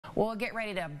Well, get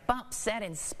ready to bump, set,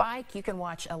 and spike. You can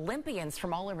watch Olympians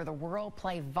from all over the world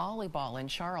play volleyball in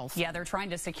Charleston. Yeah, they're trying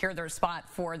to secure their spot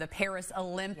for the Paris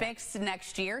Olympics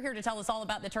next year. Here to tell us all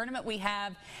about the tournament, we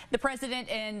have the president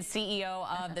and CEO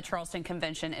of the Charleston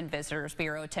Convention and Visitors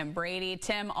Bureau, Tim Brady.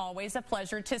 Tim, always a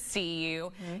pleasure to see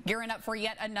you. Gearing up for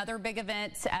yet another big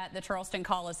event at the Charleston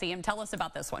Coliseum. Tell us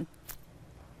about this one.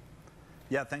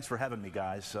 Yeah, thanks for having me,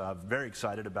 guys. Very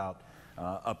excited about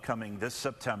upcoming this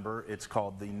September. It's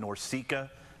called the NORCECA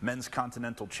Men's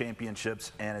Continental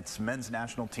Championships, and it's men's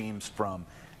national teams from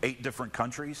 8 different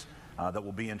countries that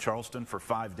will be in Charleston for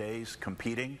 5 days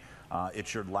competing.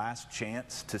 It's your last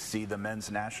chance to see the men's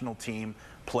national team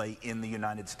play in the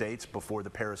United States before the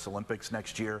Paris Olympics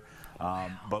next year.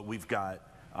 But we've got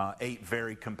 8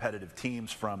 very competitive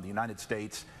teams from the United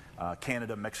States,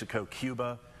 Canada, Mexico,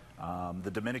 Cuba,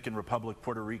 the Dominican Republic,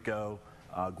 Puerto Rico,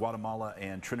 Guatemala,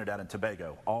 and Trinidad and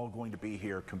Tobago, all going to be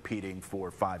here competing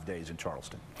for 5 days in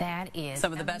Charleston. That is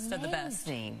some of the best of the best.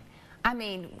 I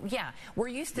mean, yeah, we're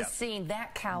used to seeing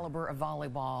that caliber of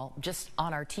volleyball just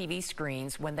on our TV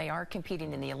screens when they are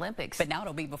competing in the Olympics. But now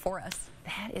it'll be before us.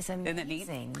 That is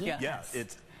amazing. Yes. Yeah,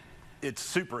 it's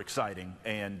super exciting,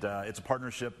 and it's a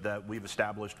partnership that we've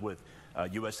established with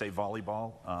USA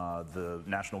Volleyball, the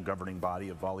national governing body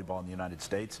of volleyball in the United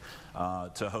States,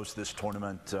 to host this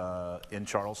tournament in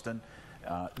Charleston.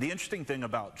 The interesting thing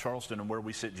about Charleston and where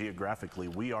we sit geographically,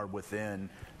 we are within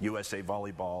USA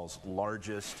Volleyball's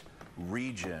largest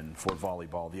region for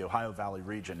volleyball. The Ohio Valley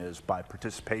region is, by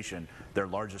participation, their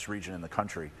largest region in the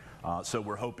country. So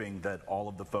we're hoping that all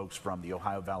of the folks from the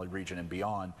Ohio Valley region and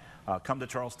beyond come to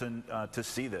Charleston to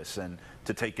see this and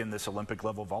to take in this Olympic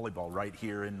level volleyball right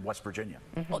here in West Virginia.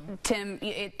 Well, Tim,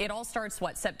 it all starts,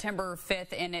 what, September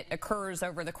 5th, and it occurs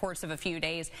over the course of a few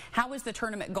days. How is the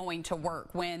tournament going to work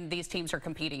when these teams are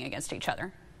competing against each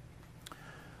other?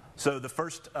 So the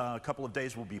first couple of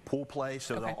days will be pool play,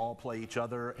 so they'll all play each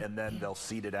other, and then they'll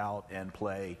seed it out and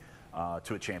play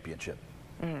to a championship.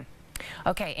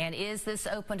 Okay, and is this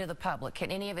open to the public?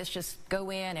 Can any of us just go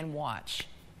in and watch?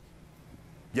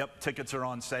 Yep, tickets are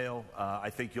on sale. I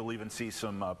think you'll even see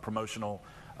some promotional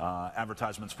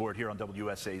advertisements for it here on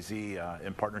WSAZ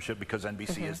in partnership, because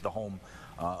NBC is the home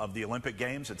of the Olympic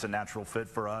Games. It's a natural fit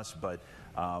for us, but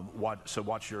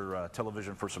watch your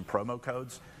television for some promo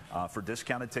codes for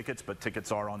discounted tickets, but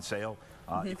tickets are on sale.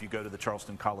 If you go to the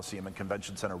Charleston Coliseum and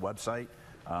Convention Center website,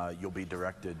 you'll be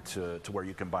directed to where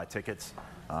you can buy tickets.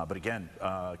 But again,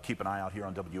 keep an eye out here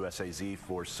on WSAZ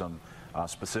for some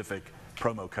specific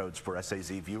promo codes for SAZ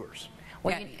viewers.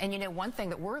 Well, and you know, one thing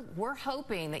that we're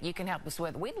hoping that you can help us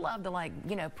with, we'd love to, like,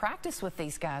 you know, practice with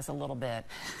these guys a little bit,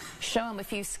 show them a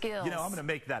few skills. You know, I'm going to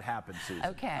make that happen, Susan.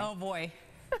 Okay. Oh boy.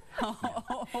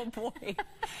 Oh boy.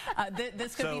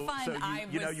 This could be fun. So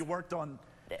you know, you worked on.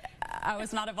 I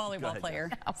was not a volleyball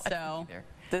player, so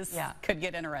this could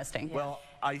get interesting. Well,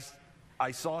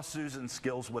 I saw Susan's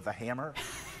skills with a hammer,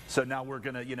 so now we're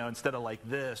gonna, you know, instead of like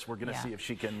this, we're gonna see if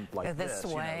she can like this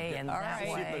way, you know, and that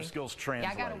way. See if those skills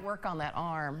translate. Yeah, I got to work on that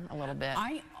arm a little bit.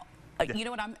 You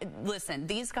know what? Listen.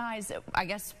 These guys, I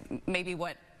guess maybe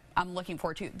what I'm looking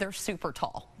forward to, they're super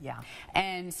tall. Yeah.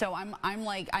 And so I'm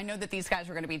like, I know that these guys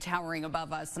are going to be towering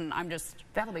above us, and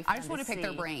that'll be fun. I just want to pick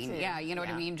their brain. Too. Yeah, you know what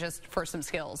I mean, just for some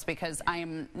skills, because I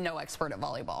am no expert at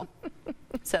volleyball.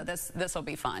 So this will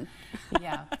be fun.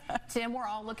 Yeah. Tim, we're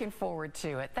all looking forward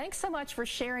to it. Thanks so much for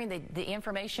sharing the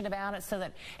information about it so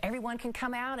that everyone can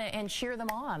come out and cheer them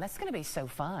on. That's going to be so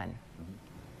fun.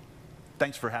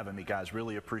 Thanks for having me, guys.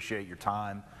 Really appreciate your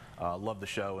time. Love the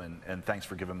show, and thanks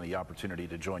for giving me the opportunity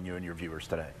to join you and your viewers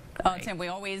today. Oh, Tim, we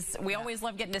always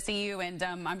love getting to see you, and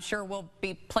I'm sure we'll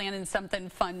be planning something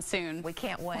fun soon. We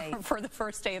can't wait for the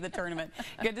first day of the tournament.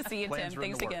 Good to see you, Tim.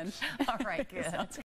 Thanks again. All right, good.